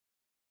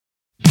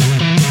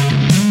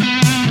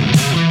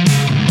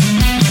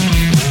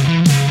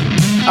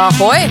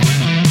Ahoy!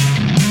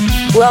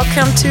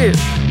 Welcome to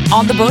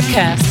On the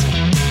RoadCast.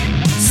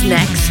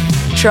 Snacks,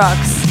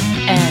 Trucks,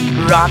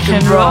 And Rock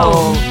and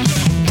Roll.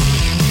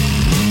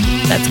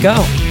 Let's go.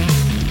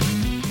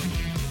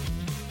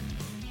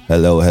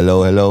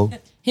 Hello.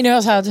 He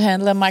knows how to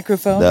handle a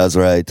microphone. That's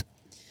right.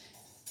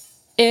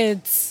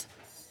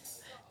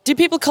 Do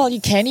people call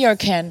you Kenny or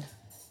Ken?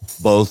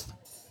 Both.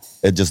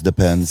 It just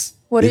depends.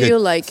 What do you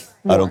like?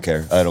 I don't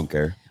care.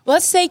 Well,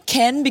 let's say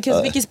Ken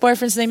because Vicky's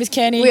boyfriend's name is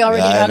Kenny. We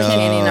already Yeah, I have know.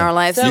 Kenny in our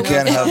lives. You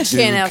can't have two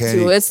Can't have Kenny.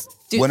 two. It's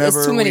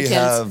Whenever too many we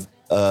Kens.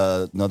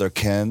 have another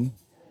Ken,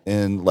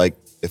 in like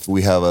if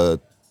we have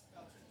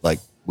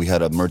we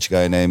had a merch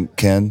guy named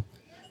Ken,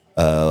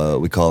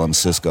 we call him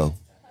Cisco.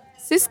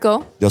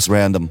 Cisco. Just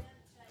random.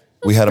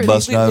 We had a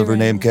bus completely driver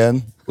named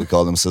Ken. We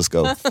called him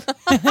Cisco.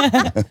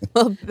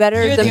 Well,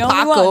 better You're than the only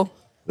Paco one.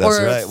 That's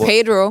or right. Well,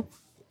 Pedro.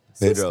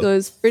 Pedro. Cisco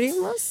is pretty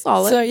much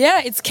solid. So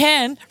yeah, it's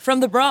Ken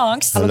from the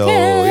Bronx. Hello.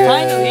 Okay. Yay.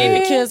 Finally,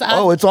 because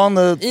it's on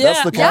the. Yeah.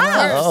 That's the camera.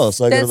 Yeah. Oh,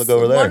 so I gotta That's look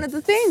over there. one of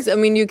the things. I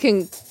mean, you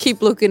can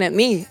keep looking at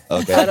me.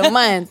 Okay. I don't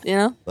mind,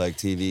 Like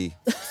TV.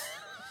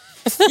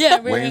 yeah,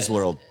 Wayne's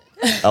World.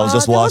 I was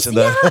just watching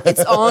that. Yeah,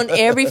 it's on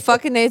every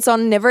fucking day. It's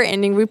on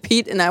never-ending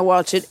repeat, and I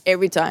watch it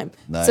every time.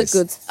 Nice. It's a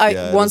good. I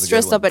Yeah, it once is a good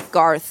dressed up one. at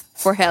Garth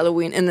for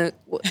Halloween, and it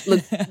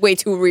looked way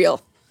too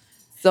real.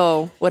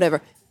 So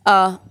whatever.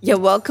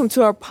 Welcome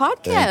to our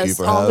podcast Thank you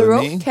for on the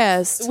having me.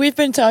 RoadCast. We've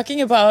been talking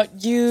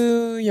about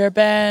your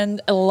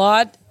band a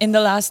lot in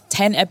the last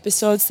 10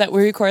 episodes that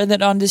we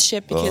recorded on this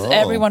ship because Oh.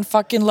 everyone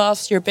fucking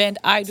loves your band.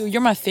 I do. You're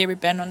my favorite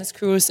band on this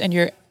cruise, and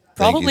you're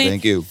probably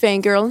Thank you.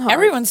 Fangirl and Horne.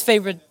 everyone's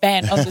favorite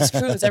band on this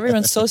cruise.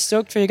 Everyone's so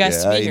stoked for you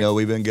guys to Yeah, be here.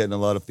 we've been getting a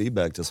lot of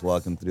feedback just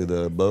walking through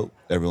the boat.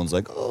 Everyone's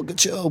like, "Oh, good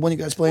show. When you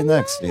guys playing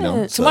next?"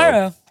 So,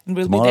 Tomorrow, and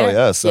we'll tomorrow, be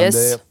there. yeah, Sunday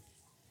Yes. at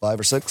 5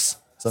 or 6.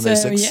 Sunday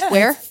So, 6. yeah.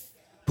 Where?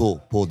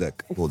 Pool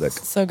deck.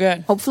 So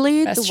good.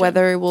 Hopefully Best the show.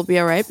 weather will be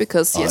alright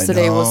because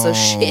yesterday was a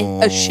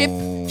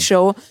ship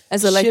show,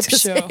 as I like Ship to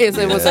show. say. So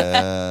it was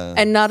Yeah.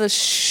 and not a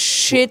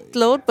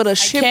shitload, but a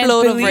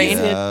shipload of believe rain.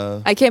 it.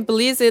 Yeah. I can't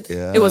believe it.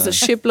 Yeah. It was a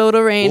shipload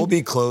of rain. We'll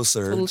be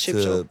closer Little ship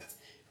show.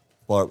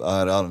 to.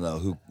 I don't know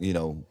who.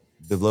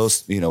 Below.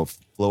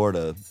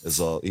 Florida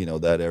is all.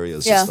 That area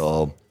is just Yeah.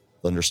 all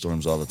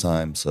thunderstorms all the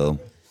time. So,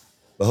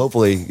 but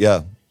hopefully,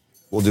 yeah,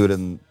 we'll do it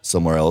in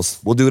somewhere else.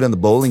 We'll do it in the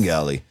bowling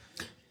alley.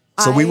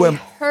 So we went.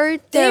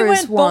 Heard They there is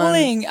went one.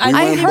 bowling. We I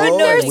went heard bowling.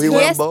 there's We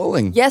went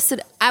bowling.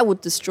 Yesterday, I would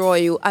destroy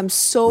you. I'm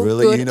so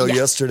Really, good. Yeah.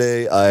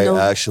 yesterday I No.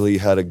 actually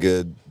had a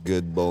good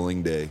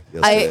bowling day.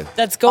 Yesterday.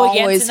 Let's go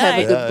again always have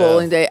a tonight. good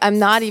bowling day. I'm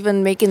not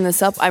even making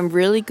this up. I'm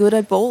really good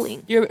at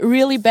bowling. You're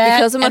really bad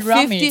Because I'm a at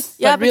rummy,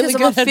 50, but really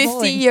because good I'm a at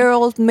bowling.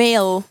 50-year-old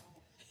male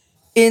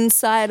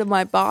inside of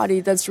my body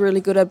that's really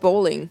good at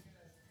bowling.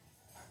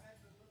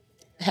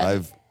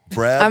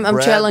 Brad. I'm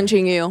Brad-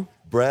 challenging you.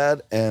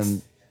 Brad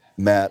and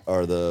Matt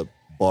are the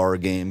bar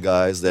game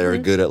guys. They're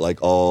Mm-hmm. good at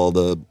like all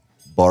the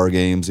bar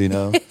games,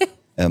 And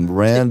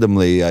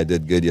randomly, I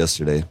did good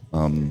yesterday.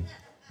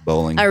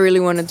 Bowling. I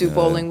really want to do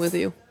bowling with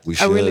you. We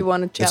I really should.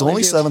 want to challenge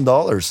It's only you.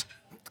 $7.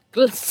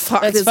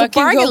 Fuck, Let's it's a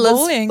fucking bargain. go Let's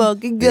bowling.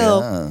 fucking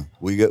go.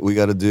 Yeah, we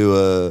got to do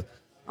a.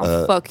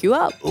 I'll fuck you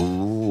up.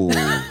 Ooh.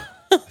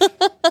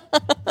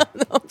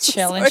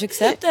 Challenge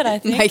accepted, I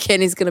think. My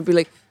Kenny's gonna be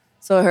like,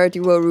 so I heard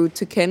you were rude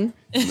to Ken.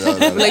 No.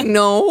 Like,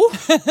 no.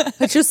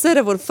 I just said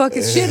I would fuck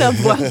his shit up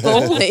while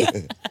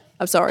bowling.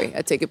 I'm sorry.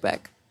 I take it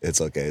back.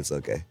 It's okay.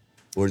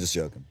 We're just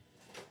joking.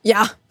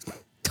 Yeah,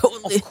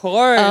 totally. Of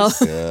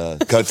course. Yeah.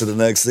 Cut to the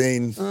next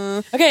scene.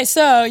 Okay,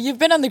 so you've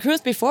been on the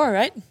cruise before,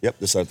 right? Yep,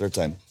 this is our third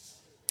time.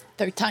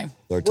 Third time.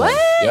 Third time.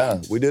 What?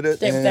 Yeah, we did it.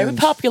 They're very in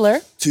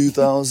popular.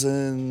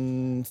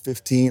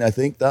 2015. I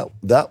think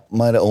that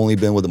might have only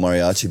been with the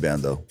mariachi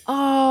band though.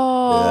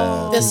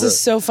 Oh. Yeah. This is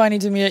so funny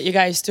to me that you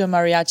guys do a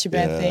mariachi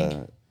band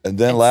thing. And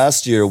then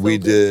last year we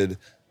good.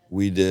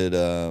 did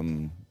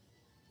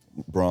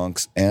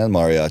Bronx and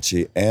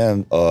mariachi,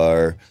 and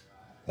our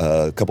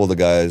a couple of the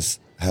guys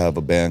have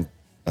a band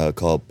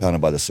called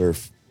Pounded by the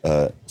Surf,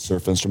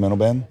 surf instrumental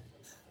band,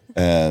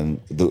 and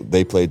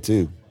they played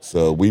too.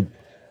 So we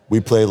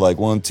played like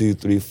 1, 2,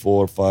 3,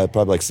 4, 5,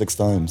 probably like 6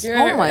 times. You're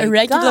Oh my a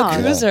regular God.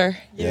 cruiser.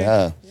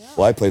 Yeah.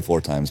 Well, I played 4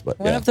 times, but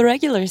One yeah. of the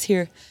regulars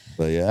here.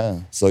 But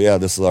yeah. So yeah,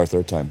 this is our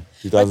third time.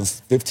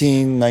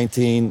 2015,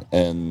 19,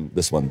 and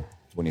this one,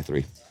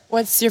 23.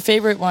 What's your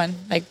favorite one?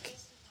 Like,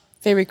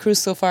 favorite cruise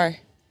so far?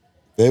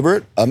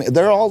 Favorite? I mean,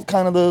 they're all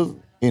kind of the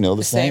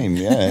same. same.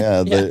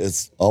 Yeah. Yeah.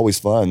 It's always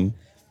fun,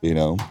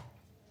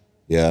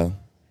 Yeah.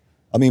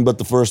 I mean, but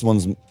the first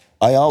one's.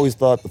 I always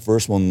thought the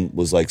first one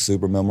was like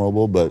super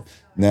memorable, but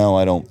now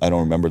I don't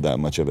remember that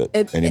much of it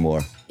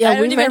anymore. Yeah, I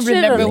don't we even mentioned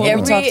it remember on what we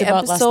every talked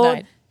about last episode.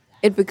 night.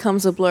 It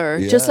becomes a blur,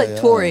 Yeah, just like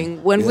yeah.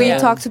 touring. When we Yeah.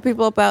 talk to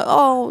people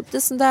about,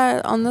 this and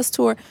that on this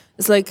tour,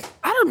 it's like,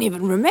 I don't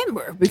even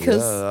remember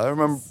because I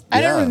remember.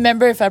 I don't yeah.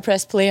 remember if I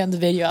pressed play on the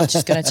video. I'm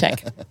just going to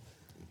check.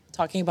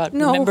 Talking about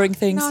no, remembering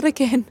things. not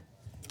again.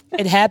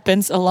 It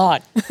happens a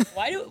lot.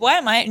 Why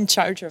am I in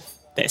charge of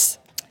this?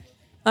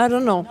 I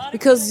don't know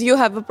because you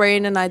have a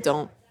brain and I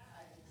don't.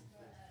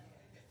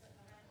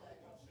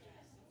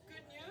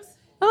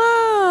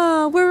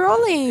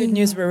 rolling. Good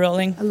news, we're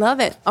rolling. I love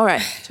it. All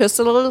right, just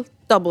a little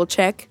double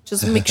check,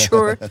 just to make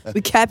sure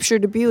we capture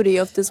the beauty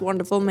of this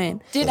wonderful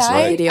man. Did That's I?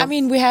 right. I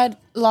mean, we had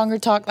longer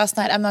talk last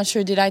night. I'm not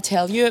sure. Did I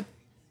tell you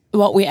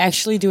what we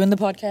actually do in the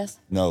podcast?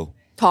 No.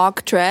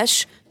 Talk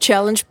trash,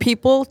 challenge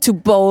people to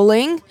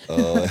bowling,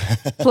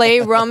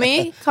 play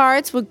rummy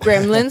cards with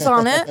gremlins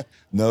on it.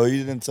 No,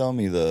 you didn't tell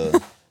me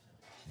the.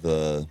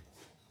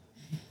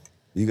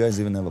 You guys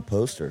even have a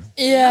poster.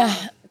 Yeah.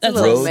 That's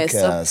little mess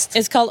up. RoadCast.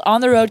 It's called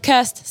On the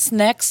RoadCast,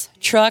 Snacks,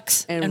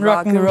 Trucks, and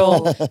Rock and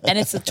Roll. And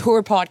it's a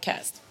tour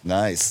podcast.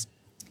 Nice.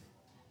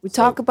 We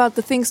talk about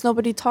the things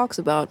nobody talks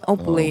about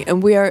openly,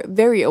 and we are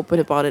very open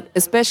about it,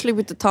 especially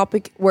with the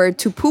topic where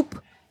to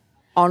poop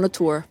on a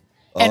tour.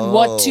 And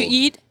what to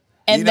eat.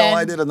 And You know, then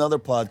I did another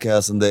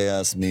podcast and they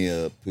asked me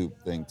a poop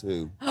thing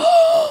too.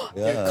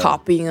 They're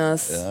copying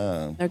us.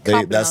 Yeah. They're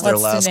copying That's us. their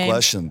What's the last name?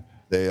 question.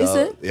 They, Is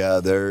it? Yeah,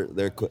 they're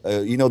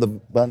you know the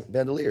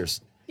Bandoliers.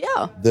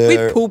 Yeah,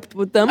 They're- we pooped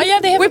with them. Oh, yeah,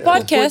 they have a We pooped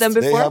podcast. with them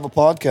They before. have a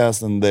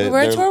podcast and We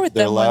were on tour with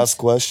their them last once.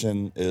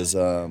 question is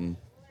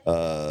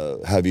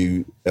have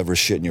you ever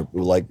shit in your,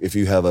 like, if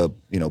you have a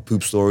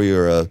poop story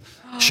or a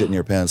shit in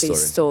your pants They story.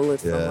 stole it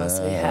from us.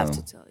 I have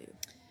to tell you.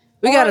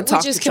 We Or gotta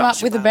talk We just to came up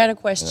Josh with a about better it.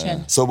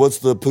 question. So what's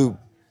the poop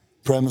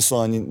premise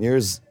on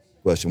yours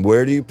question?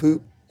 Where do you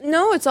poop?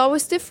 No, it's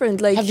always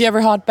different. Like Have you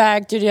ever hot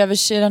bagged? Did you ever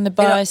shit on the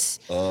bus?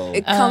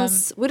 it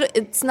comes.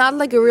 It's not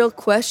like a real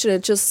question.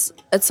 It just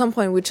at some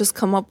point we just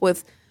come up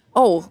with,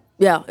 oh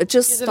yeah, it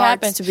just Because it starts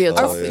happens. to be a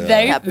Our topic. It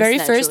very, happens very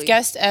first naturally.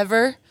 guest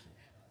ever,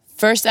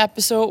 first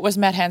episode was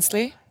Matt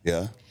Hensley.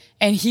 Yeah.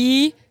 And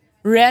he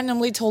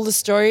randomly told a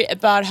story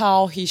about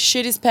how he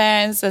shit his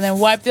pants and then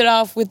wiped it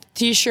off with the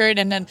t-shirt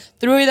and then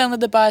threw it under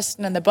the bus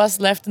and then the bus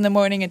left in the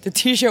morning and the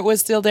t-shirt was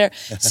still there.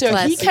 So he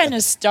Classic. kind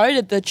of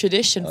started the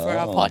tradition for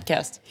our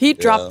podcast. He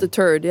dropped the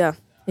turd. Yeah,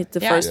 hit the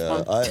Yeah. first Yeah,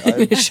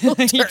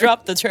 one. He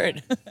dropped the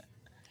turd.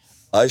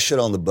 I shit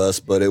on the bus,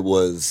 but it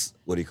was,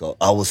 what do you call it?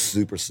 I was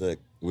super sick.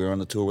 We were on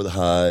the tour with the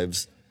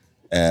Hives,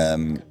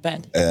 and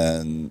Band.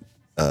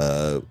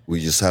 we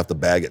just have to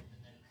bag it.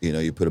 You know,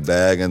 you put a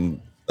bag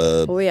and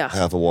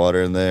half of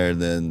water in there,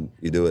 and then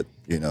you do it.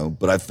 You know,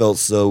 but I felt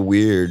so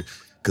weird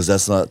because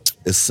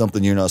it's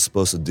something you're not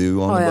supposed to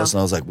do on the bus. And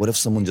I was like, what if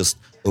someone just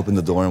opened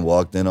the door and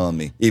walked in on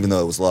me, even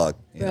though it was locked?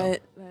 You know?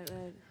 Right.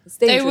 It's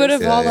They dangerous. would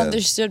have all yeah.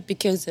 understood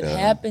because it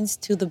happens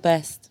to the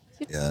best.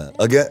 Yeah.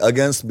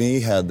 Against Me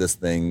had this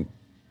thing,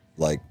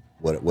 like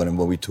when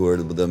we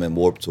toured with them in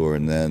Warped Tour,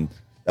 and then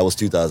that was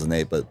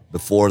 2008. But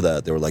before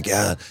that, they were like,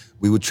 yeah,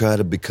 we would try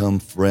to become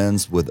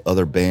friends with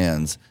other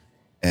bands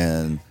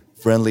and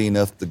friendly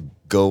enough to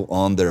go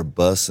on their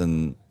bus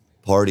and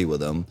party with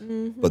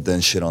them, but then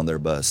shit on their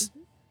bus.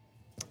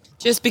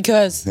 Just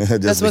because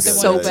that's what they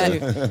because. So want bad. to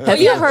do. Have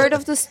you heard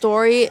of the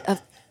story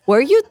of? Were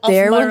you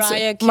there when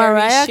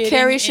Mariah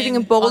Carey shitting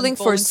and bowling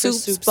for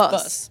Soup's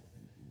bus?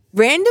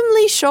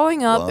 Randomly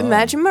showing up. Wow.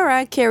 Imagine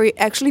Mariah Carey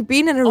actually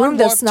being in a room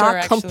that's Warped Tour, not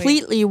actually.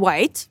 completely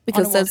white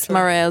because On Warped that's Tour.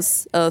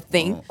 Mariah's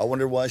thing. I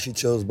wonder why she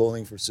chose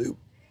bowling for Soup.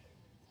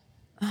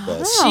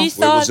 Bus. She Wait,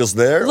 thought, was just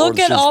there, or look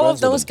she at was all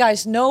friends of with those them?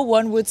 guys. No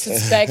one would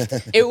suspect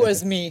it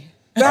was me.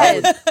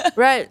 Right,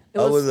 right. It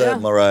I was yeah.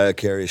 at Mariah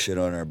Carey shit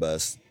on our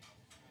bus.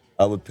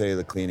 I would pay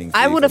the cleaning fee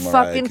I would have for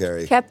Mariah fucking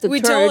Carey. kept the We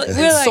turd told and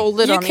we were like, sold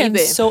it you on can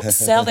eBay.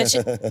 sell that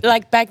shit.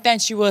 Like back then,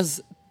 she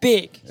was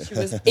big. She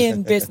was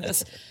in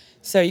business,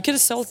 so you could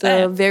have sold It's a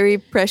that. very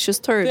precious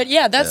turd. But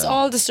yeah, that's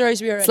all the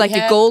stories we already It's like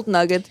had. a gold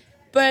nugget.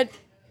 But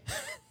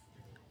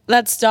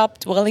let's stop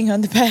dwelling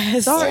on the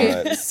past. Sorry.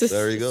 All right.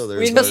 There you go.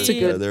 There's We our,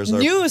 need there's our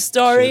news shit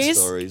stories.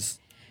 stories.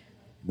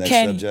 Next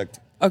Ken. subject.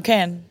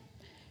 Okay.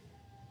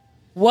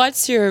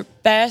 What's your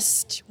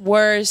best,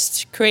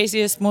 worst,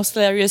 craziest, most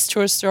hilarious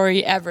tour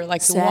story ever?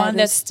 Like the one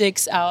that Saddest.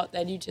 sticks out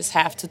that you just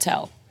have to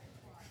tell.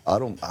 I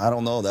don't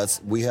know.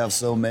 We have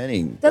so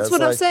many. That's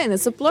what I'm like- saying.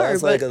 It's a blur,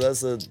 That's but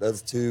like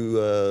that's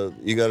too.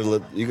 You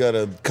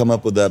gotta come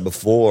up with that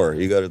before.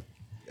 You gotta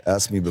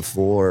ask me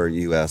before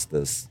you ask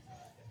this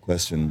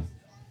question.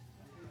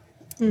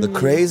 The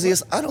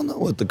craziest? I don't know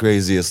what the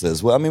craziest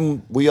is. Well, I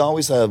mean, we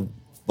always have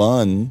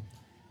fun,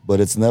 but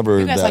it's never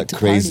You guys that like to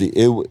crazy.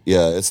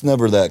 It's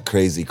never that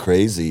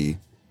crazy.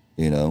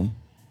 You know.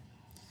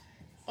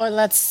 Or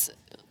let's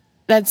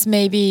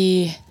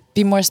maybe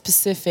be more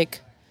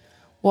specific.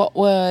 What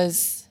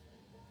was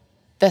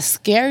the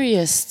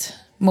scariest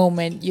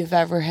moment you've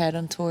ever had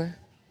on tour?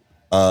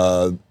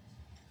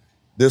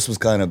 This was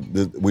kind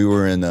of. We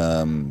were in.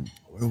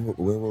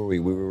 Where were we?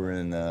 We were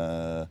in.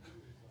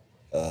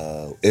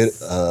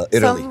 Italy.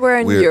 Somewhere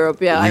in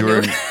Europe, yeah, I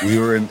knew. We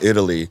were in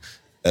Italy,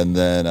 and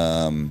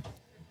then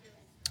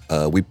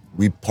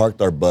we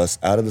parked our bus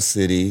out of the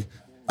city.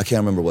 I can't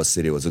remember what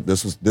city it was.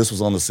 This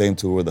was on the same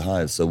tour with the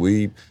Hives. So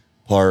we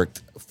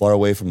parked far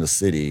away from the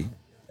city,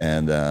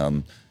 and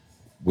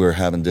we were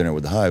having dinner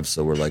with the Hives.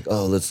 So we're like,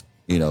 oh, let's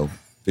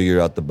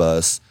figure out the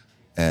bus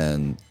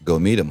and go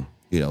meet them.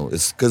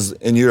 It's because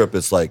in Europe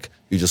it's like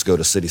you just go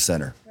to city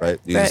center, right?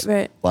 You Right, just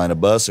right. find a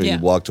bus or Yeah.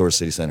 you walk towards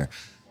city center.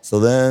 So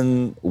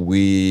then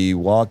we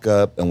walk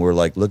up and we're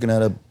like looking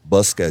at a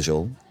bus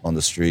schedule on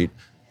the street,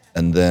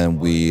 and then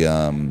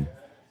we're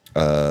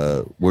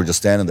just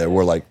standing there.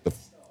 We're like,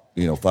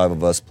 5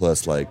 of us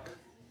plus like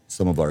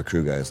some of our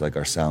crew guys, like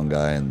our sound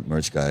guy and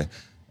merch guy,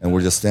 and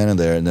we're just standing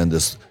there. And then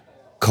this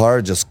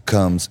car just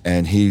comes,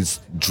 and he's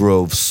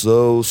drove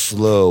so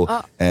slow,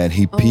 and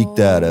he peeked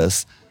at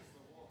us,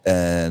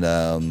 and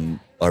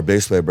our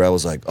bass player Brad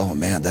was like, "Oh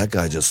man, that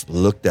guy just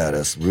looked at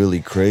us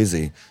really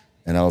crazy,"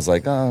 and I was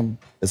like,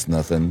 "It's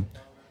nothing."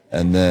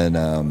 And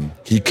then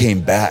he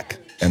came back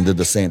and did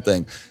the same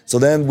thing. So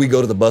then we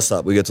go to the bus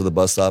stop. We get to the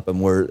bus stop, and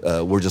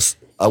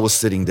I was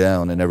sitting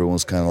down, and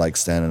everyone's kind of like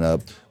standing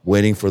up,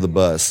 waiting for the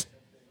bus.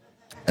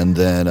 And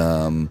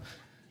then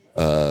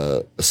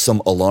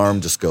some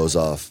alarm just goes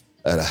off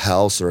at a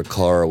house or a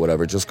car or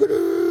whatever. Just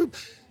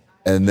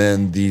and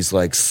then these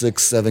like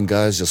 6, 7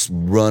 guys just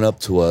run up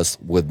to us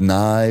with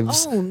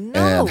knives and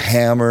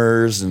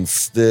hammers and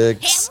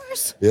sticks.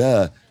 Hammers?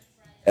 Yeah.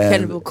 And,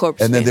 Cannibal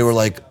Corpse. And then they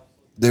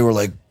were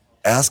like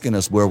asking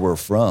us where we're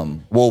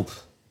from. Well,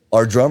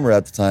 our drummer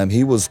at the time,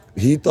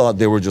 he thought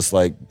they were just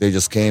like, they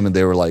just came and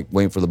they were like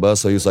waiting for the bus.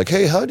 So he was like,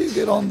 "Hey, how do you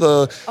get on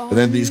the?" And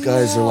then these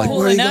guys are like,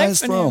 "Where are you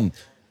guys from?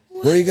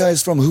 Where are you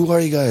guys from? Who are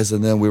you guys?"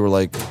 And then we were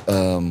like,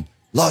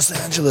 Los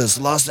Angeles.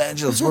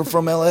 We're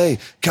from LA,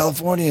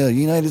 California,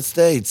 United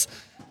States.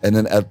 And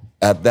then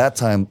at that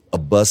time,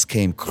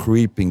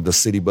 the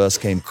city bus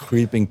came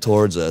creeping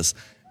towards us.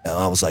 And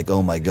I was like,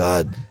 "Oh my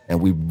God." And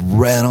we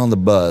ran on the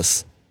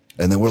bus,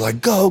 and then we're like,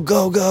 "Go,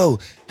 go, go."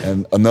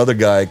 And another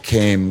guy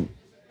came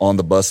on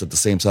the bus at the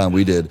same time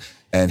we did,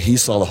 and he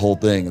saw the whole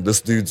thing. And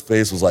this dude's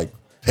face was like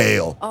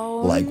pale,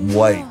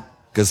 white.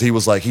 Because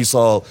he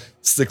saw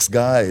 6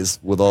 guys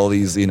with all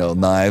these,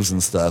 knives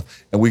and stuff.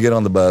 And we get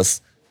on the bus,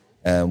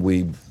 and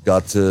we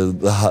got to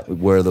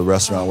where the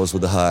restaurant was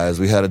with the highs.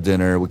 We had a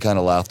dinner. We kind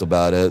of laughed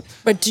about it.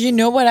 But do you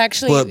know what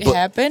actually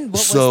happened? What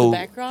was the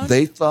background?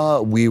 They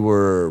thought we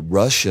were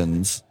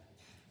Russians,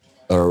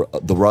 or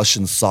the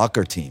Russian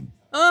soccer team.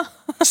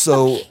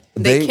 So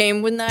they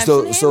came with knives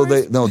and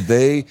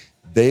hammers?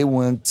 They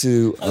went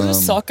to... How do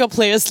soccer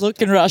players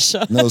look in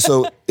Russia? No,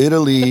 so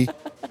Italy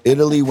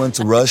went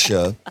to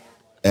Russia,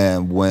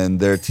 and when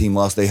their team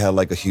lost, they had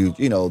like a huge,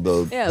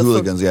 the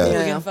hooligans,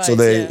 So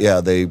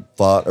they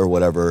fought or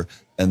whatever,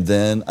 and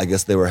then I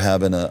guess they were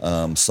having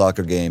a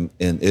soccer game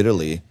in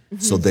Italy,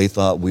 so they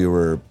thought we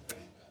were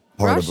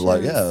part Russians, of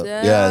like,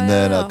 and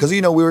then because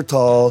we were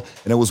tall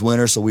and it was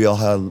winter, so we all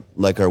had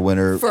like our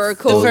winter fur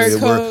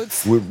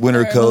coats,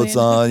 winter coats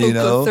on,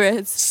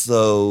 threads.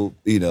 So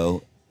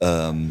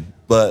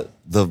but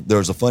there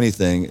was a funny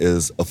thing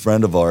is a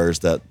friend of ours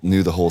that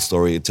knew the whole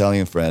story,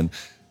 Italian friend.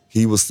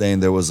 He was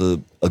saying there was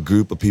a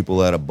group of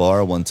people at a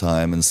bar one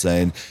time and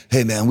saying,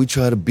 "Hey man, we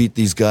tried to beat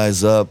these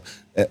guys up,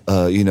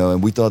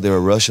 and we thought they were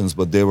Russians,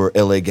 but they were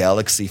LA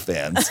Galaxy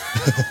fans."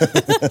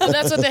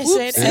 That's what they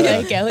said,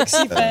 LA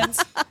Galaxy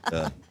fans.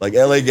 Yeah. Like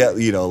LA,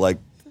 like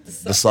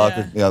the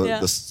soccer,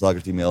 the soccer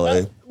team in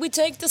LA. We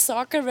take the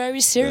soccer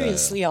very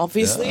seriously,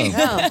 obviously.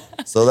 Yeah.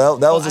 So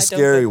that was a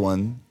scary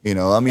one.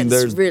 I mean,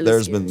 there's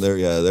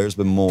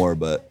been more,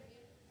 but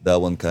that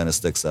one kind of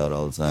sticks out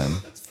all the time.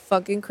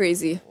 Fucking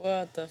crazy.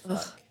 What the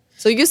fuck?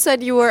 So you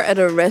said you were at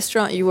a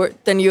restaurant. You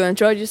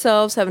enjoyed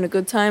yourselves, having a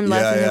good time,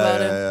 laughing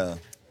about it. Yeah.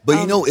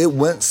 But it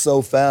went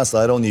so fast.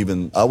 I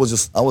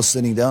was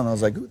sitting down. And I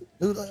was like,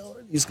 who the hell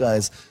are these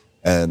guys?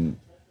 And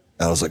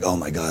I was like, oh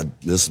my God,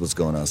 this is what's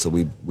going on. So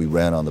we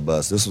ran on the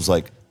bus. This was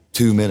like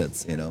 2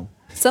 minutes,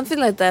 Something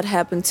like that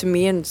happened to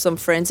me and some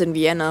friends in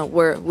Vienna,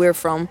 where we're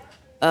from,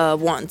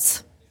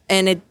 once,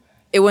 and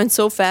it went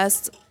so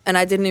fast. And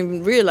I didn't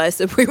even realize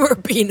that we were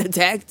being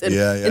attacked. And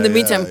in the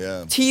meantime,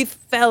 teeth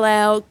fell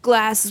out,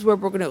 glasses were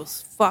broken. It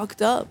was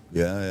fucked up.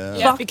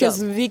 Yeah, because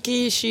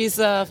Vicky, she's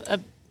a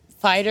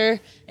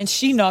fighter, and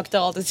she knocked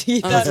all the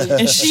teeth out.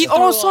 And she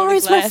sorry,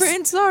 it's my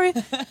friend, sorry.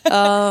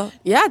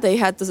 They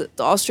had the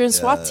Austrian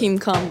SWAT team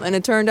come, and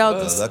it turned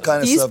out that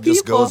kind of stuff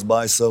just goes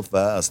by so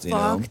fast,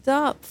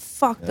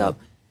 Fucked up.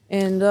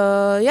 And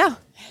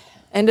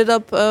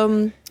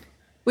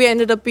we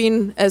ended up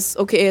being as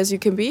okay as you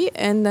can be,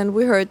 and then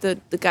we heard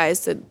that the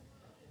guys that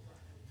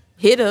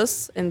hit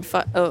us and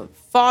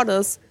fought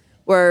us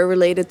were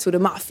related to the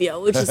mafia,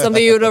 which is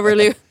something you don't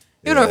really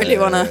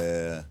want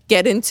to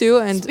get into,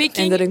 and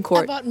ended in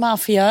court. About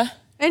mafia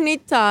in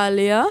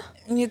Italia,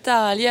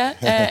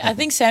 I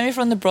think Sammy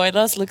from the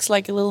Broilers looks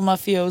like a little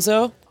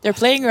mafioso. They're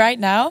playing right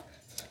now.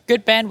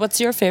 Good band. What's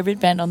your favorite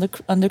band on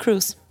the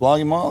cruise?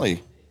 Flogging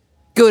Molly.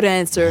 Good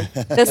answer.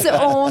 That's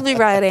the only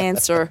right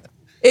answer.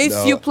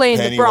 If you play in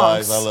the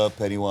Bronx. I love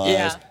Pennywise.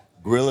 Yeah.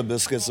 Gorilla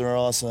Biscuits are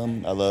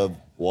awesome. I love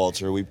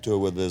Walter. We've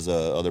toured with his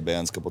other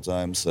bands a couple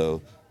times,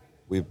 so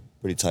we're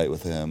pretty tight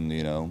with him,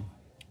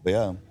 But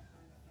yeah,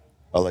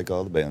 I like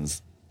all the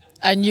bands.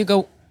 And you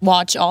go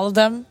watch all of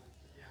them?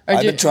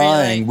 I've been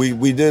trying.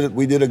 We did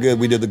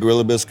the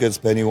Gorilla Biscuits,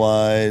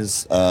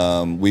 Pennywise.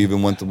 We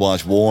even went to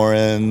watch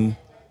Warren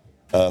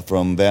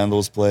from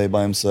Vandals play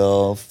by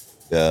himself.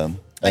 Yeah.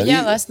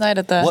 Last night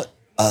at the... What?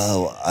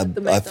 Oh,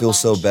 I feel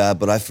so bad,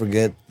 but I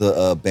forget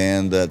the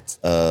band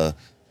that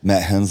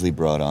Matt Hensley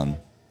brought on.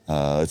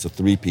 It's a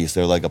 3-piece.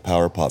 They're like a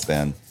power pop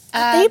band.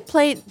 They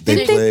played. Didn't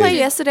they play played.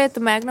 yesterday at the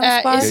Magnum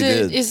spot? Is They it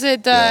did. is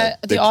it Yeah,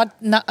 the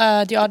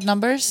they- odd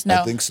numbers? No,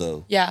 I think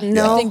so. Yeah,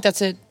 No. I think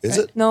that's it. Is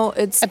right? it? No,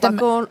 it's At the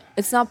Bucko.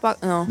 It's not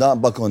Bucko. No.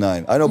 Not Bucko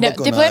 9. I know No,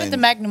 Bucko they 9. played at the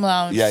Magnum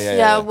Lounge.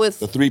 Yeah, with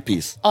the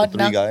 3-piece. Odd, The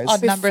three guys.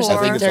 odd numbers, I Before-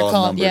 I think think they're it's odd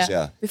called. numbers. Yeah.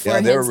 Yeah, Before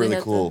yeah, they were Hensley really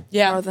had cool. the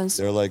Yeah. Northern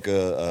They're like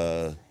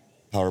a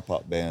power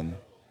pop band,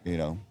 you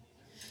know.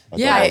 I thought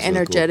Yeah, that was really cool.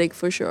 energetic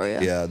for sure.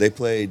 Yeah. Yeah, they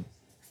played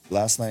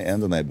last night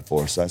and the night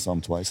before, so I saw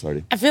them twice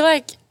already. I feel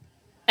like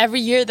every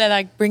year they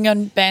like bring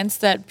on bands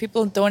that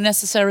people don't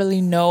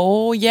necessarily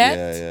know yet.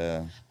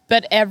 Yeah.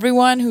 But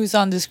everyone who's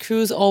on this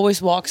cruise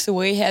always walks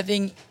away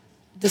having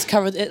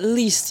discovered at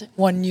least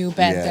one new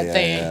band that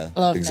they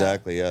love. now.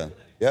 Exactly, yeah.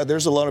 Yeah,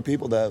 there's a lot of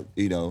people that,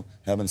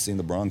 haven't seen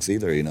the Bronx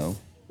either, They're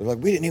like,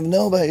 we didn't even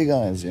know about you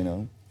guys,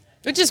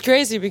 Which is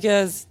crazy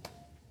because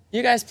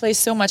you guys play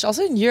so much,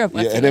 also in Europe. I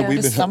Yeah, think and then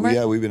we've this been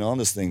summer. we've been on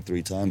this thing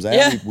 3 times. And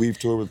Yeah. we've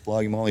toured with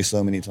Floggy Molly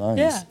so many times.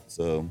 Yeah.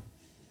 So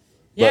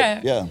Yeah.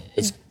 but, yeah,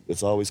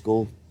 it's always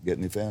cool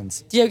getting new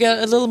fans. You get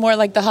a little more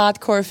like the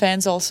hardcore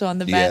fans also on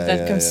the band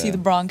that come see the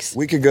Bronx.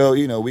 We could go,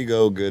 we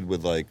go good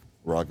with like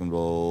rock and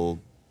roll,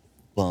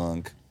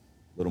 punk,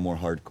 a little more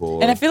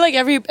hardcore. And I feel like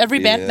every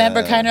band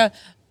member Yeah. kind of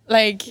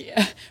like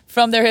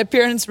from their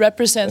appearance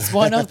represents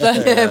one of the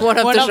One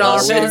of the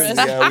those genres. genres.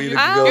 Yeah, we even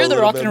could go You're a the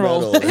little rock bit and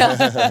roll.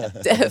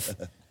 metal. Def.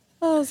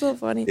 Oh, so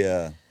funny.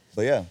 Yeah.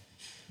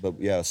 But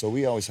yeah, so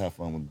we always have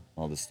fun with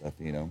all this stuff,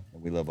 And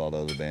we love all the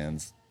other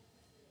bands.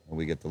 And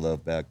we get the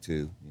love back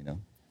too,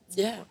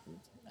 Yeah,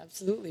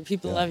 absolutely.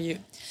 People love you.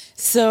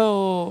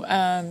 So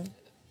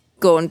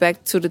Going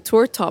back to the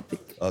tour topic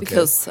Okay.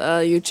 because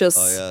you just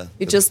Oh,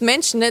 yeah.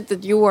 mentioned it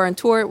that you were on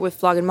tour with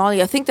Flog and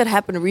Molly. I think that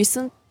happened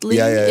recently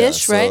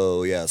ish, right?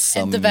 So yeah,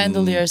 the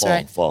Vandaliers,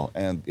 right? Fall.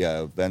 And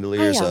yeah,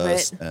 Vandaliers, Oh, yeah,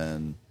 us, right.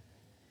 and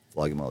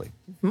Floggy Molly.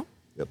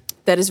 Yep.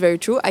 That is very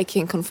true. I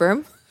can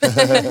confirm. he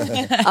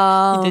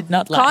did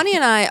not lie. Connie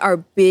and I are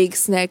big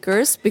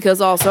snackers because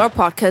also our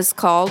podcast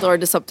called, or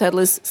the subtitle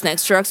is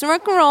Snacks, Drugs, and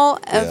Rock and Roll,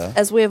 Yeah.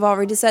 as we have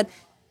already said.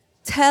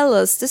 Tell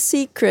us the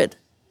secret.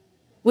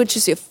 Which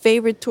is your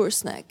favorite tour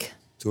snack?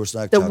 Tour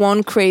snack. The chocolate.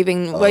 one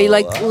craving where you're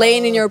like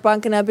laying in your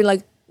bunk and I'd be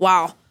like,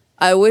 wow,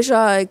 I wish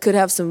I could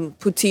have some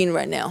poutine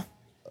right now.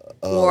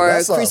 Or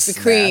That's not a Krispy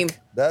snack. Kreme.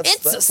 That's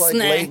It's a like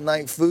snack. late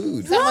night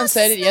food. Someone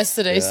said it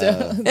yesterday,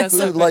 so that's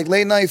Food, like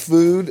late night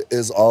food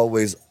is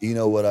always, you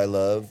know what I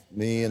love?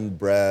 Me and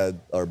Brad,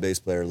 our bass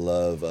player,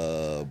 love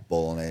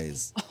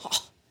bolognese.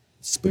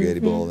 Spaghetti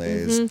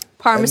bolognese.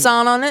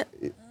 Parmesan on it.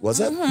 What's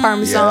that?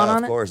 Parmesan yeah, on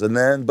of it. course.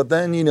 But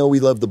then, we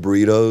love the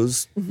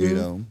burritos,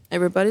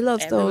 Everybody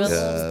loves Everyone those.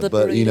 loves the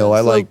but, I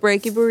A like, little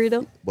breaky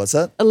burrito. what's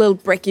that? A little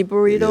breaky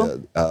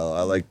burrito. Yeah,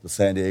 I like the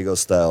San Diego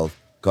style.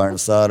 Carne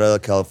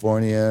asada,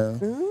 California.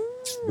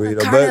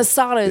 Burrito. Carne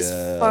asada is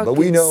but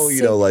we fucking know,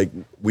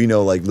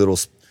 sick. like little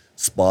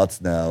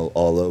spots now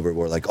all over.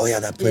 We're like, oh yeah,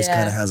 that place Yeah.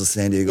 kind of has a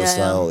San Diego Yeah,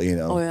 style,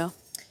 Oh, yeah.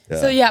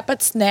 So yeah,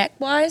 but snack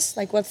wise,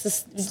 like what's the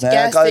Snack,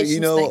 gas I-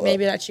 station snack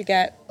maybe that you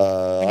get? when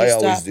I you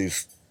always stop?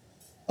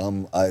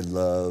 do. I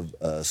love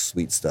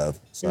sweet stuff,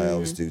 so I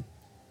always do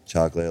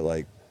chocolate,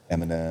 like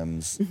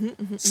M&Ms,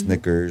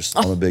 Snickers.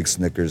 I'm a big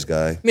Snickers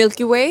guy.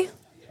 Milky Way.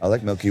 I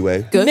like Milky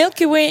Way. Good.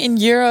 Milky Way in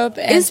Europe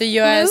and Is the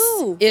US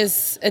blue.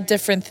 is a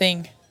different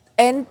thing.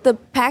 And the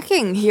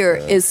packing here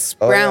is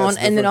Oh, yeah, brown, it's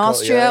and in different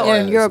Austria color. or Yeah,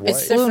 in it's Europe white.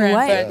 it's blue and Different,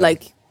 white. but-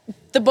 Like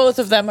The both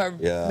of them are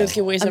Yeah.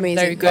 Milky Ways are Amazing.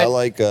 very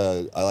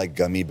good. I like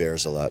gummy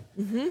bears a lot.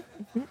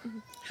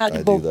 I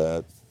Haribo. do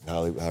that.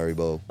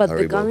 Haribo. But the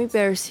Haribo. gummy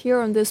bears here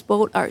on this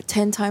boat are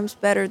 10 times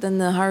better than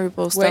the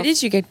Haribo stuff. Where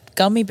did you get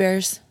gummy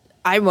bears?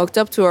 I walked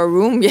up to our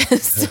room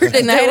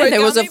yesterday night were and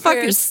there was a gummy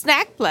fucking bears.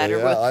 snack platter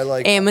Yeah, with I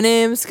like-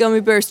 M&M's, gummy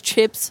bears,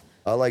 chips.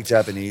 I like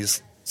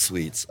Japanese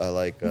sweets. I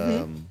like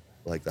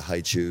the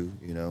haichu,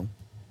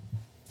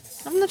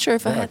 I'm not sure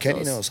if I Yeah, had Kenny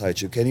those. knows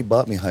haichu. Kenny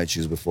bought me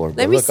haichus before. But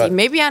Let me look, see.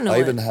 Maybe I know I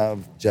it. even have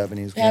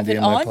Japanese You have candy it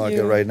in my on pocket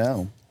you. right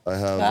now. I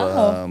have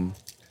Wow.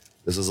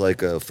 this is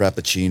like a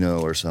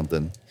frappuccino or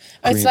something.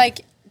 It's Cream-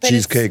 like but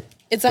cheesecake.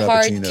 It's a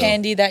hard frappuccino.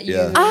 candy that you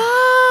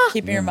Yeah.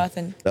 keep in your mouth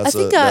and That's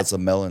think that's a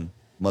melon,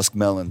 musk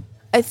melon.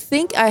 I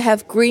think I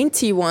have green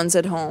tea ones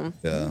at home.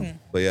 Yeah, Mm-hmm.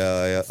 but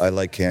yeah, I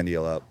like candy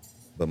a lot,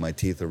 but my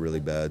teeth are really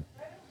bad.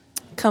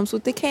 Comes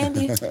with the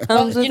candy. Comes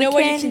well, with you know the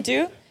what candy. you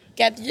can do?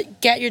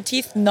 Get your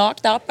teeth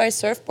knocked out by a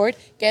surfboard.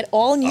 Get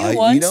all new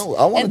ones.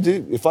 I want to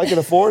do. If I could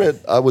afford it,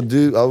 I would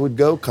do. I would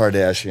go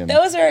Kardashian.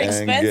 Those are and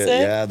expensive.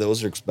 yeah,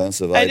 those are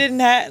expensive. I didn't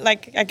have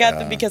I got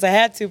them because I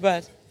had to,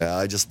 but Yeah,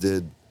 I just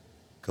did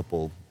a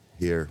couple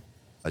here.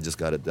 I just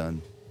got it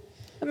done.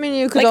 I mean,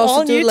 you could like also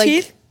all do new like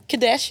teeth,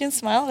 Kardashian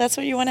smile. That's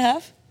what you want to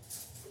have.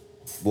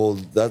 Well,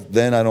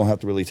 then I don't have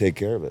to really take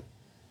care of it.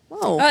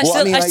 oh, I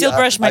still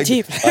brush my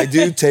teeth. I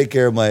do take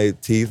care of my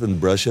teeth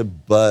and brush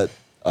it, but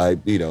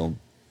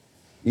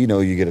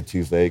you get a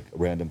toothache, a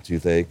random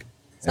toothache,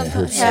 and it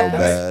hurts so happens.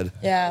 bad.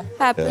 Yeah.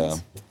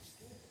 happens.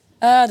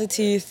 The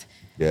teeth.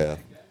 Yeah.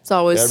 It's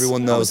always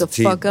Everyone knows always a the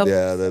teeth. fuck up.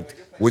 Yeah, that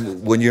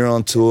when you're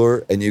on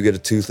tour and you get a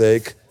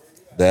toothache,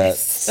 That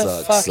It's the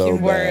sucks so fucking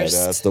bad.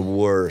 worst. That's the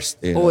worst.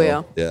 You know? Oh,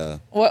 yeah.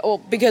 Yeah.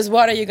 Because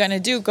what are you gonna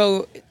do?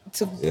 Go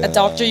to a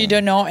doctor you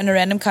don't know in a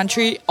random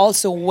country?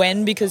 Also,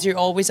 when? Because you're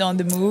always on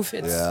the move.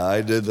 It's Yeah,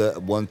 I did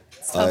that one.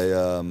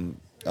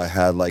 I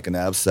had like an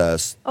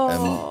abscess,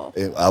 Oh.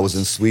 and I was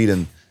in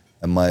Sweden,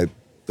 and my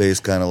face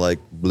kind of like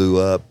blew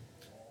up,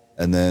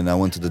 and then I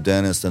went to the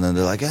dentist, and then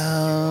they're like,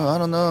 I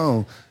don't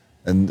know,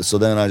 and so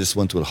then I just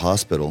went to a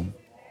hospital,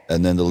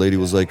 and then the lady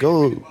was like,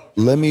 oh,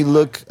 let me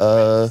look,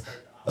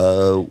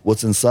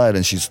 what's inside,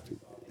 and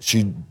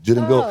she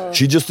didn't go,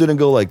 she just didn't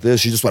go like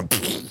this, she just went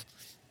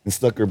and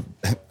stuck her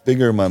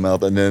finger in my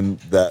mouth, and then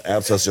that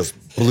abscess just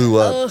blew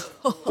up.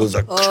 It was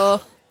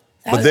like.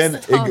 But then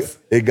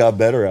it got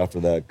better after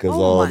that because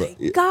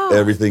God.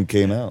 everything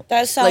came out.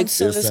 that sounds Like,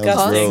 so It sounds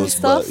disgusting. gross,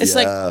 stuff? but It's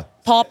yeah,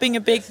 like popping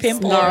a big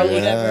pimple or gnarly.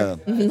 whatever.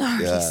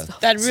 yeah,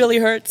 That really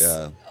hurts.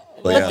 yeah.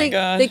 But yeah.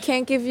 God. they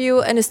can't give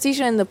you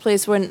anesthesia in the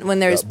place when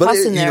there's But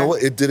pus in you there. know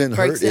what? It didn't for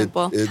hurt.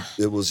 example.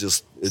 It was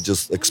just it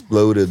just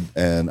exploded,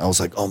 and I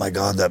was like, oh my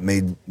god, that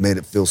made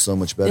it feel so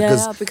much better.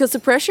 Yeah, because the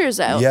pressure is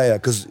out. Yeah,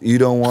 because you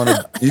don't want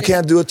to, you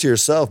can't do it to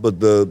yourself. But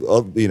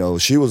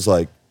she was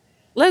like,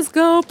 Let's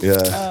go.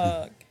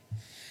 yeah,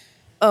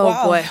 Oh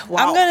Wow. boy. Wow.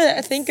 I'm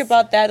gonna think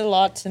about that a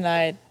lot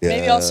tonight.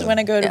 Maybe Yeah. also when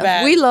I go to Yeah,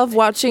 bed. we love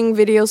watching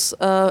videos,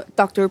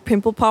 Dr.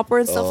 Pimple Popper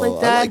and stuff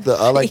like that.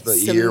 I like the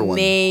It's ear one.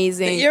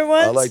 amazing. The ear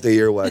ones? I like the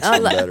earwax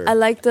one better. I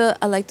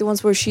like the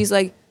ones where she's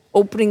like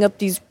opening up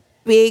these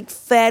big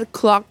fat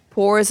clogged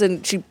pores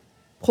and she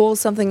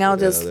pulls something out.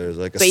 Yeah, just there's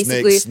like a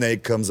basically,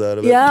 snake comes out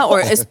of it. yeah, or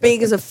as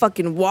big as a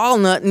fucking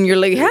walnut, and you're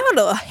like, how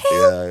the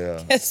hell?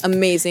 yeah.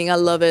 Amazing, I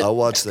love it. I'll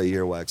watch the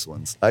earwax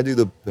ones. I do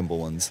the pimple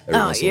ones. Every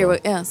once in a while.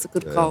 Yeah, it's a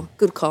good call.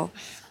 Good call.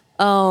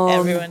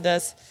 Everyone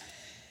does.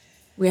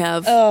 We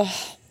have Oh,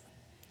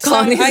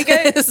 Connie. I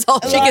get That's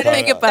all she can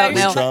think about We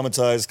now.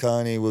 traumatized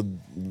Connie with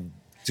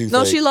toothache.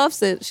 No, she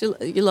loves it.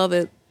 You love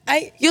it.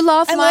 I You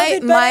love I my love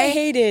it, but I my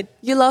hate it.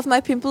 You love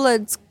my pimple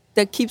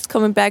that keeps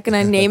coming back, and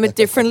I name it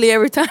differently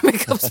every time it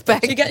comes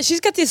back. She's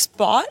got this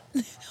spot.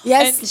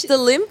 Yes, and the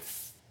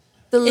lymph.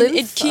 The lymph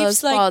it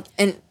keeps, like- spot.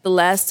 And the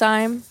last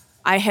time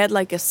I had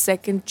like a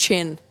second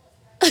chin,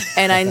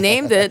 and I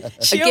named it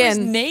She always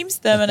again. names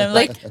them, and I'm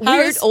Like like,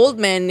 weird old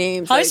man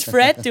names. how's Like,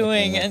 Fred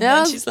doing? And Yeah.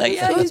 then she's like,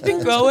 yeah, he's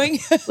been growing.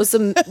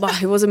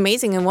 it was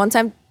amazing. And one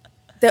time,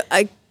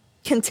 I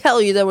can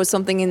tell you there was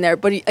something in there,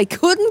 but I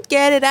couldn't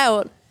get it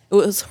out. It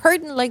was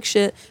hurting like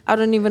shit. I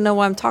don't even know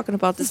why I'm talking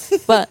about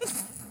this, but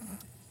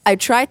I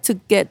tried to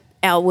get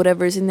out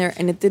whatever's in there,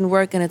 and it didn't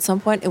work. And at some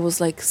point, it was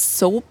like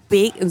so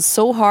big and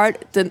so hard.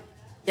 Then,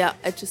 yeah,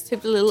 I just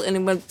tipped a little, and it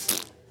went,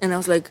 and I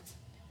was like,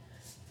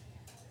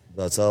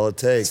 That's all it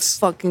takes.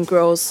 fucking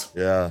gross.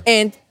 Yeah.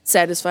 And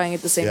satisfying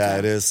at the same Yeah, time.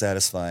 it is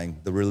satisfying.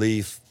 The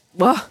relief.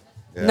 Well,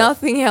 Yeah.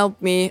 nothing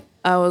helped me.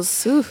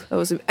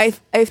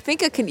 I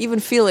think I can even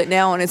feel it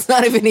now, and it's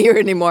not even here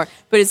anymore.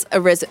 But it's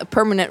a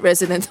permanent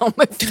resident on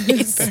my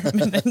face.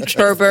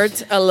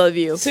 Herbert, I love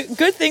you. So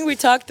good thing we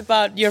talked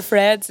about your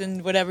Freds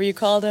and whatever you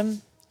call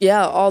them.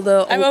 Yeah, all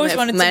the. I've always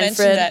wanted to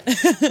mention that.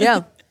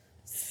 Yeah,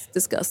 it's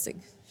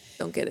disgusting.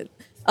 Don't get it.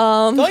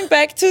 Going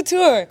back to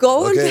tour.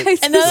 Going Okay. back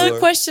to Another Sure.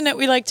 question that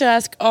we like to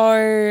ask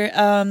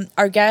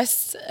our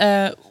guests: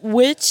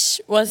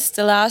 which was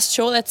the last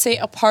show? Let's say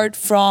apart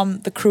from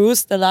the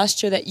cruise, the last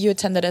show that you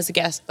attended as a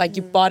guest. Like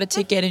you bought a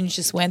ticket and you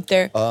just went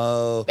there.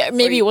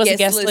 Maybe it was a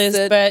guest list,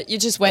 listed. but you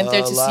just went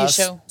there to see a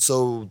show.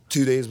 So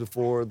 2 days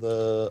before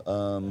the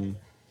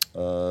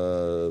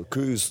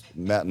cruise,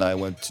 Matt and I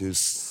went to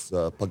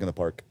Punk in the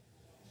Park.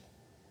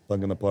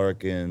 Punk in the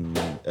Park in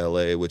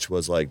LA, which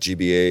was like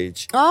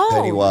GBH, Oh.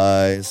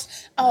 Pennywise,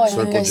 Oh, I think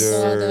Circle I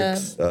saw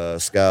Jerks, the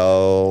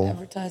Scowl.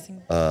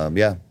 advertising.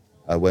 Yeah,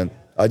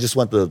 I just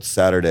went the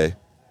Saturday,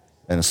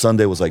 and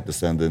Sunday was like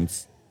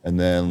Descendants, and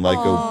then like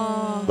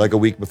a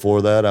week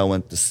before that, I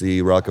went to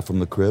see Rocket from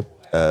the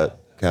Crypt at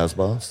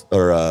Casbah's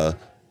or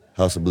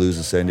House of Blues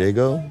in San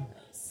Diego,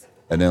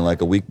 and then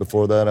like a week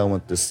before that, I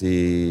went to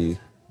see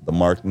the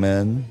Marked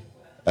Men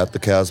at the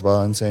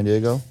Casbah in San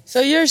Diego. So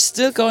you're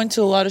still going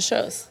to a lot of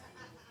shows.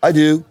 I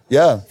do,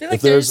 yeah. feel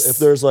like If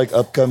there's like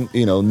upcoming,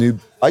 new.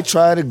 I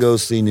try to go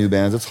see new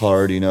bands. It's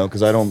hard,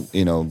 because I don't,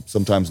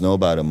 sometimes know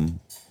about them,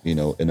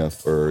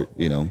 enough or,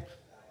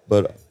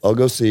 But I'll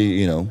go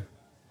see,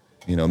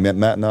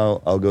 Matt and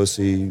I'll go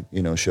see,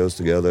 shows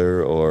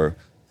together, or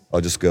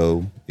I'll just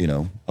go,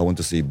 I went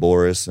to see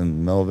Boris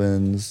and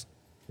Melvin's.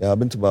 Yeah, I've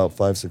been to about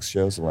 5-6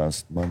 shows the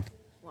last month.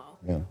 Wow.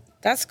 Yeah.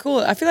 That's cool.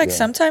 I feel like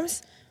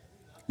sometimes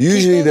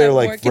Usually people they're that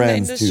like work in the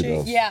friends too, industry-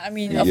 though. Yeah, I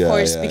mean, of Yeah,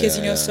 course, yeah, because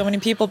yeah, you know yeah. so many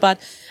people. But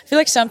I feel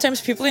like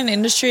sometimes people in the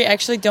industry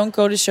actually don't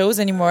go to shows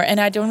anymore. And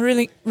I don't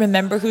really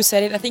remember who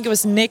said it. I think it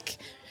was Nick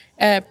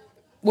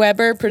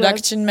Weber,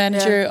 production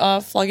manager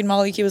of Flogging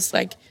Molly. He was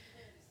like,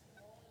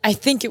 I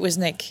think it was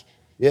Nick.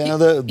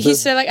 Yeah, He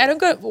said like, I don't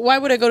go. Why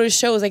would I go to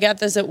shows? I got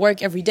this at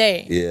work every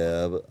day.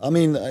 Yeah, but, I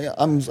mean,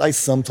 I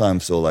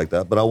sometimes feel like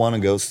that, but I want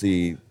to go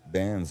see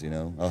bands.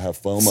 I'll have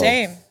FOMO.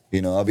 Same.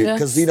 I'll be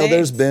because same.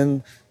 there's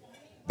been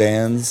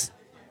bands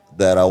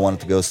that I wanted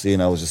to go see,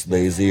 and I was just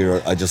lazy,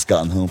 or I just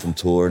gotten home from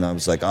tour, and I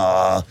was like,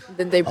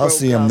 Then they I'll broke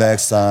see him up.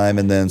 next time,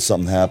 and then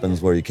something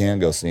happens where you can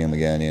go see him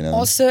again, you know?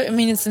 Also, I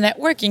mean, it's a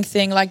networking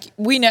thing. Like,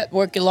 we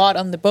network a lot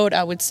on the boat,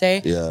 I would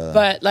say. Yeah.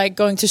 But, like,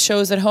 going to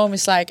shows at home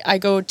is like, I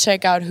go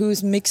check out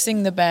who's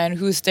mixing the band,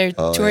 who's their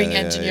touring yeah,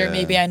 engineer. yeah.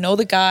 Maybe I know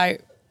the guy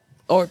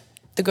or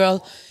the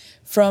girl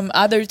from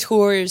other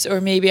tours,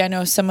 or maybe I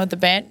know some of the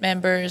band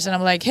members. And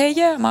I'm like, hey,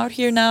 yeah, I'm out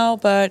here now.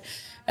 But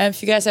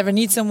if you guys ever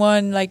need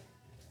someone, like,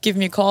 give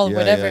me a call or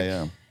whatever.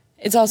 Yeah.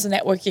 It's also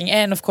networking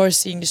and, of course,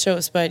 seeing the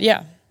shows. But,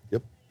 yeah.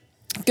 Yep.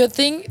 Good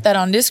thing that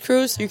on this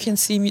cruise, you can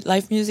see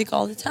live music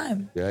all the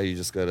time. Yeah, you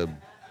just gotta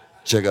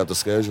check out the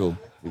schedule.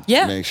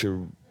 Yeah. Make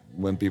sure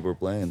when people are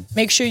playing.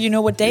 Make sure you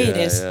know what day it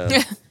is. Yeah,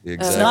 exactly.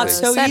 It's not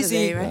so Saturday,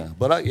 easy. right? Yeah.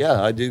 But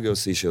I do go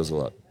see shows a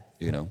lot,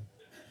 you know?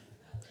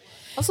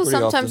 Also, Pretty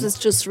sometimes often. it's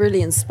just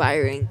really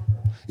inspiring.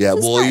 Yeah,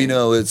 It's well, fun. you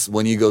know, it's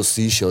when you go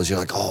see shows, you're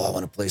like, oh, I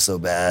want to play so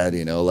bad,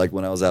 you know? Like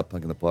when I was at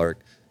Punk in the Park,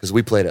 because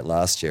we played it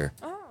last year.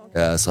 Oh,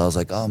 Yeah, so I was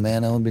like, oh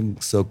man, that would have been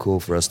so cool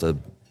for us to,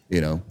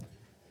 you know,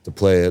 to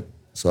play it.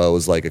 So I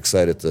was like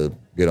excited to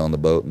get on the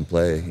boat and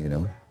play, you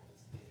know.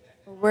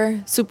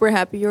 We're super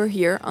happy you're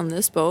here on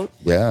this boat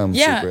Yeah, I'm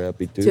Yeah. super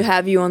happy too. to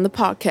have you on the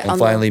podcast. and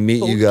finally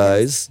meet you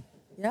guys.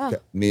 Yeah.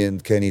 Me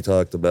and Kenny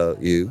talked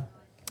about you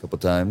a couple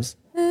times.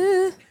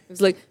 It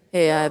was like,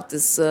 hey, I have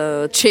this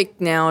chick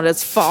now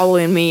that's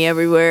following me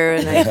everywhere,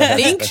 and I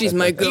think she's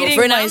my Eating girlfriend.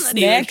 my I'm not even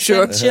snacks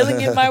sure. and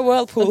chilling in my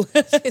whirlpool.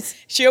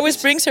 She always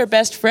brings her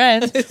best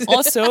friend.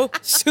 Also,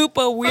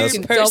 super weird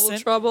Fucking double person.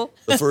 trouble.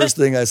 The first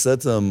thing I said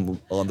to him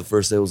on the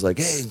first day was like,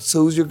 hey,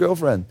 so who's your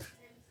girlfriend?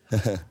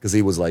 Because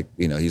he was like,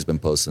 you know, he's been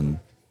posting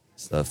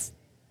stuff.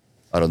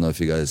 I don't know if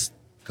you guys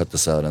cut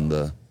this out on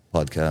the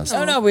podcast.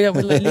 Oh no, we don't.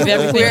 We leave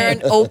everything. We're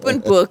an open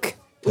book,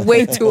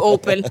 way too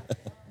open.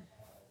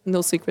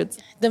 No secrets.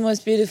 The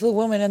most beautiful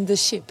woman on the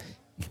ship.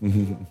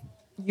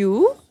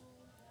 You?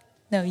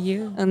 No,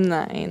 you. A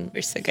 9.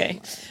 We're so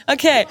gay.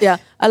 Okay. Yeah,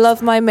 I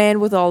love my man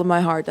with all of my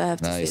heart. I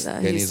have to Nice. say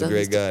that. Kenny's a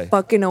great guy.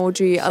 Fucking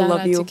OG. I Shout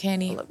love out you. to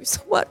Kenny. I love you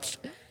so much.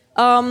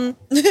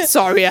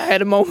 Sorry, I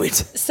had a moment.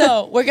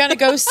 So we're gonna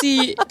go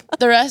see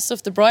the rest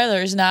of the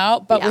broilers now,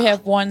 but we Yeah.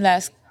 have one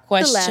last The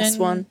question. last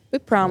one. We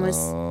promise.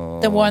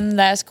 The one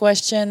last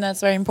question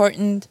that's very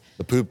important.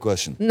 The poop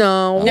question.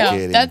 No. No,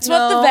 kidding. that's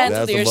what the No.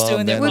 Vandaliers That's the do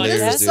in their Vandaliers Well,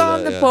 this podcast. is do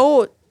on that, the yeah.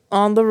 boat,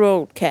 on the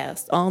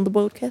RoadCast, on the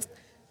boatcast.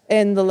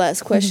 And the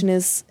last question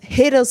is,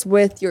 hit us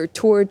with your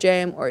tour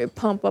jam or your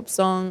pump-up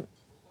song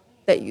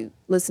that you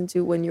listen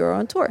to when you're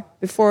on tour.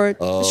 Before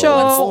the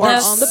show or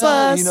That's- on the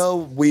bus. You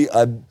know,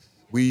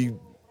 we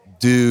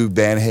do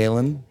Van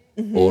Halen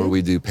or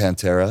we do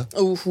Pantera.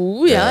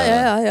 Ooh,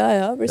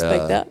 yeah.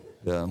 Respect that.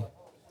 Yeah.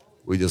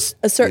 We just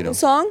A certain you know,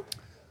 song?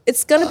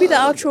 It's going to be the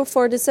outro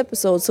for this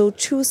episode, so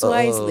choose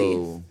wisely.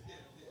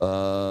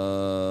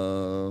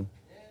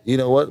 You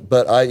know what?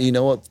 But you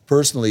know what?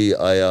 Personally,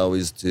 I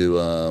always do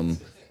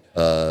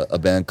a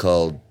band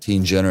called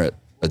Teen Generate,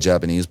 a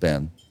Japanese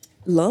band.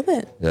 Love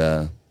it.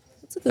 Yeah.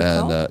 That's a good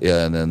And call.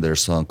 and then their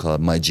song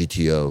called My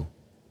GTO.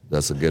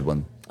 That's a good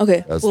one. Okay,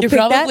 That's- we'll You pick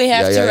probably that.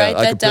 have Yeah, to yeah, write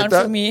I that can pick down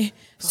that. for me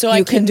so You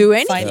I can do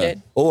find anything.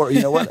 it. Or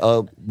you know what?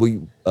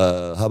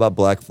 How about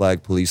Black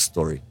Flag Police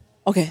Story?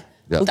 Okay,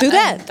 Yeah. we'll do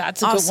that. And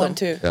that's a good Awesome. one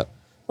too. Yeah.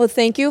 Well,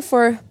 thank you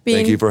for being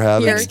Thank you for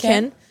having here, me.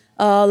 Ken.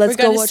 We're Let's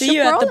go gonna watch see the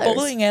you at the Brawlers.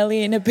 bowling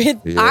alley in a bit.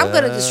 I'm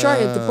gonna destroy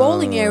it. The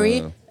bowling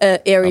area. I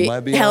Area.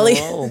 might be alley.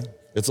 on a roll.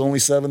 It's only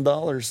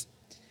 $7.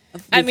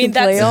 I We mean,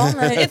 can play that's all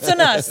night. it's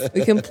on us.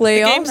 We can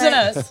play all Game's on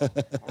night. us.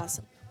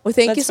 Awesome. Well,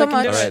 thank Let's you so fucking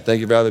much. do All right.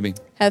 Thank you for having me.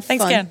 Have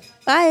Thanks, fun. Ken.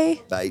 Bye.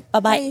 Bye.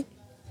 Bye.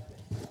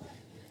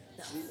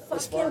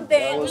 Fucking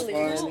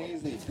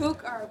Vandaliers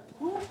took our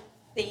poop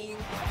thing.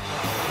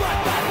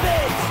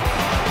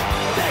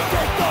 They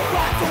take the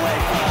rights away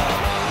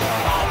from